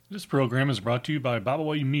This program is brought to you by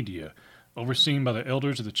Byway Media, overseen by the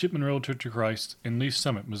elders of the Chipman Road Church of Christ in Lee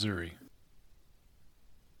Summit, Missouri.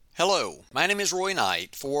 Hello, my name is Roy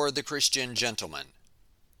Knight for The Christian Gentleman.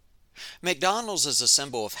 McDonald's is a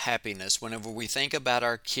symbol of happiness whenever we think about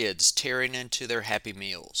our kids tearing into their Happy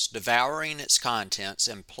Meals, devouring its contents,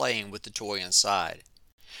 and playing with the toy inside.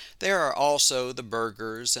 There are also the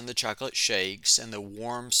burgers and the chocolate shakes and the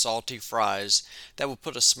warm, salty fries that will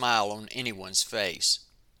put a smile on anyone's face.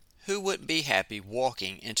 Who wouldn't be happy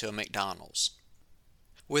walking into a McDonald's?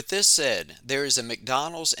 With this said, there is a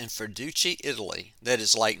McDonald's in Firenze, Italy that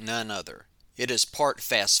is like none other. It is part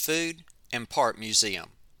fast food and part museum.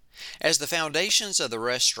 As the foundations of the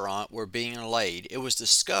restaurant were being laid, it was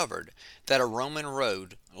discovered that a Roman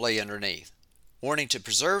road lay underneath. Wanting to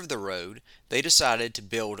preserve the road, they decided to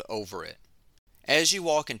build over it. As you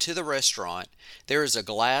walk into the restaurant, there is a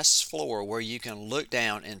glass floor where you can look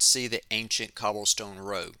down and see the ancient cobblestone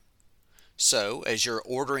road. So, as you're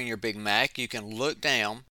ordering your Big Mac, you can look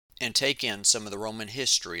down and take in some of the Roman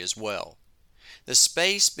history as well. The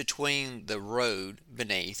space between the road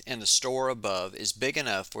beneath and the store above is big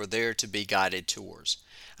enough for there to be guided tours.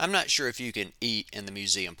 I'm not sure if you can eat in the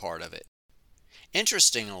museum part of it.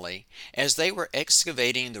 Interestingly, as they were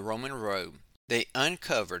excavating the Roman road, they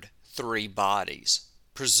uncovered 3 bodies.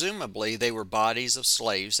 Presumably they were bodies of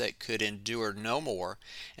slaves that could endure no more,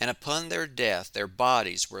 and upon their death their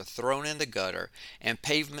bodies were thrown in the gutter and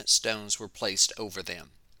pavement stones were placed over them.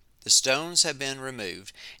 The stones have been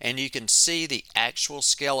removed, and you can see the actual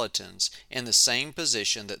skeletons in the same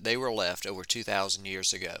position that they were left over 2,000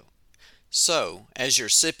 years ago. So, as you're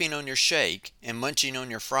sipping on your shake and munching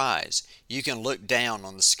on your fries, you can look down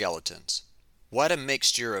on the skeletons. What a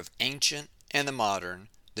mixture of ancient and the modern,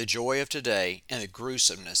 the joy of today and the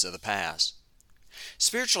gruesomeness of the past.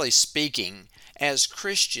 Spiritually speaking, as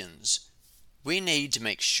Christians, we need to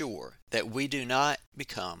make sure that we do not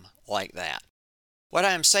become like that. What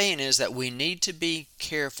I am saying is that we need to be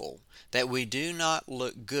careful that we do not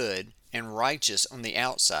look good and righteous on the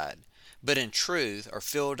outside, but in truth are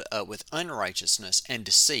filled up with unrighteousness and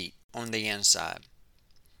deceit on the inside.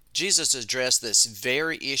 Jesus addressed this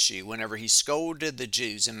very issue whenever he scolded the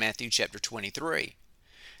Jews in Matthew chapter 23.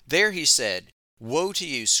 There he said, "Woe to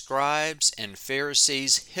you, scribes and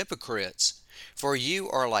Pharisees, hypocrites! For you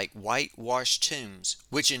are like whitewashed tombs,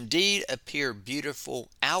 which indeed appear beautiful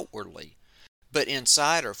outwardly, but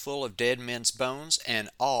inside are full of dead men's bones and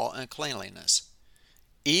all uncleanliness.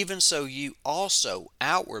 Even so you also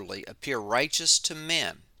outwardly appear righteous to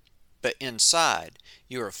men, but inside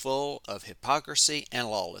you are full of hypocrisy and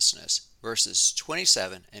lawlessness." Verses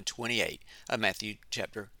 27 and 28 of Matthew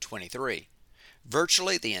chapter 23.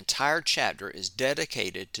 Virtually the entire chapter is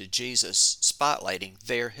dedicated to Jesus spotlighting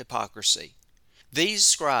their hypocrisy. These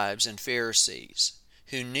scribes and Pharisees,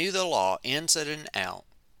 who knew the law inside and out,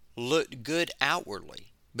 looked good outwardly,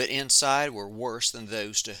 but inside were worse than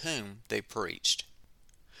those to whom they preached.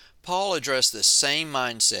 Paul addressed this same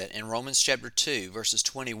mindset in Romans chapter 2, verses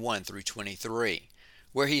 21 through 23,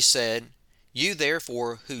 where he said, "You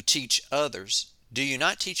therefore who teach others, do you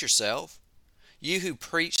not teach yourself? You who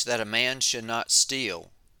preach that a man should not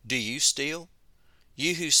steal, do you steal?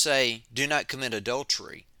 You who say, do not commit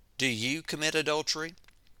adultery, do you commit adultery?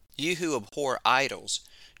 You who abhor idols,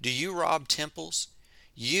 do you rob temples?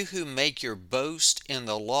 You who make your boast in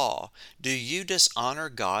the law, do you dishonor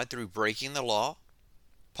God through breaking the law?"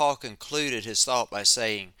 Paul concluded his thought by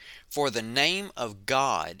saying, "For the name of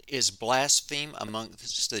God is blasphemed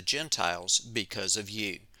amongst the Gentiles because of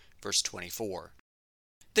you." Verse 24.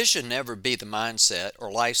 This should never be the mindset or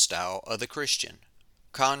lifestyle of the Christian.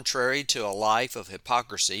 Contrary to a life of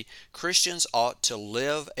hypocrisy, Christians ought to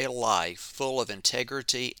live a life full of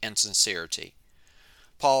integrity and sincerity.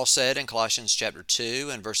 Paul said in Colossians chapter 2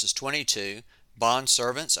 and verses 22,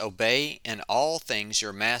 "Bondservants, obey in all things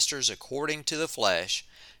your masters according to the flesh,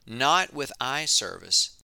 not with eye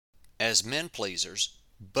service as men pleasers,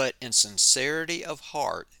 but in sincerity of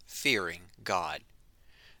heart, fearing God."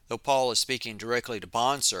 Though Paul is speaking directly to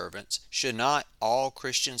bondservants, should not all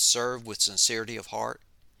Christians serve with sincerity of heart?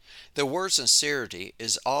 The word sincerity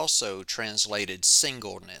is also translated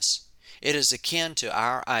singleness. It is akin to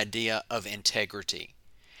our idea of integrity.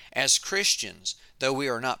 As Christians, though we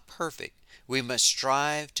are not perfect, we must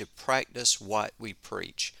strive to practice what we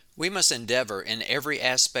preach. We must endeavor in every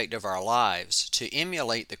aspect of our lives to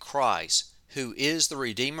emulate the Christ who is the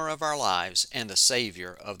Redeemer of our lives and the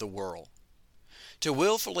Savior of the world. To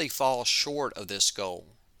willfully fall short of this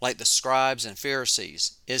goal, like the scribes and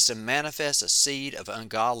Pharisees, is to manifest a seed of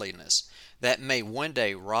ungodliness that may one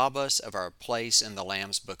day rob us of our place in the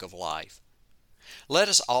Lamb's Book of Life. Let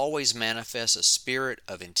us always manifest a spirit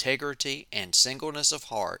of integrity and singleness of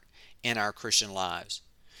heart in our Christian lives.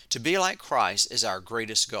 To be like Christ is our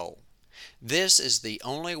greatest goal. This is the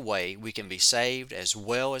only way we can be saved as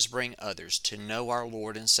well as bring others to know our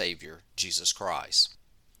Lord and Savior, Jesus Christ.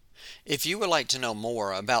 If you would like to know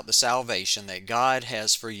more about the salvation that God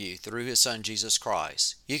has for you through His Son Jesus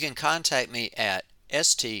Christ, you can contact me at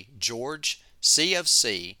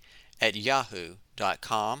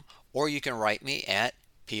stgeorgecfc@yahoo.com, or you can write me at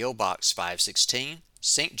P.O. Box 516,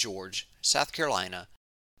 St. George, South Carolina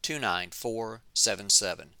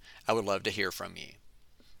 29477. I would love to hear from you.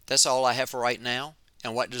 That's all I have for right now.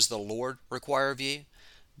 And what does the Lord require of you?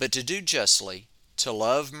 But to do justly, to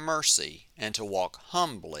love mercy, and to walk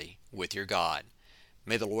humbly with your God.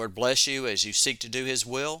 May the Lord bless you as you seek to do His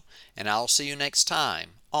will, and I'll see you next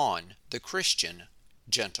time on The Christian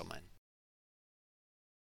Gentleman.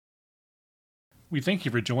 We thank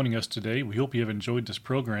you for joining us today. We hope you have enjoyed this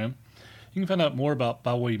program. You can find out more about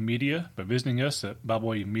Bible Way Media by visiting us at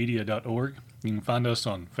BibleWayMedia.org. You can find us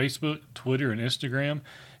on Facebook, Twitter, and Instagram.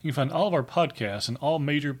 You can find all of our podcasts on all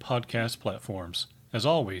major podcast platforms. As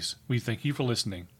always, we thank you for listening.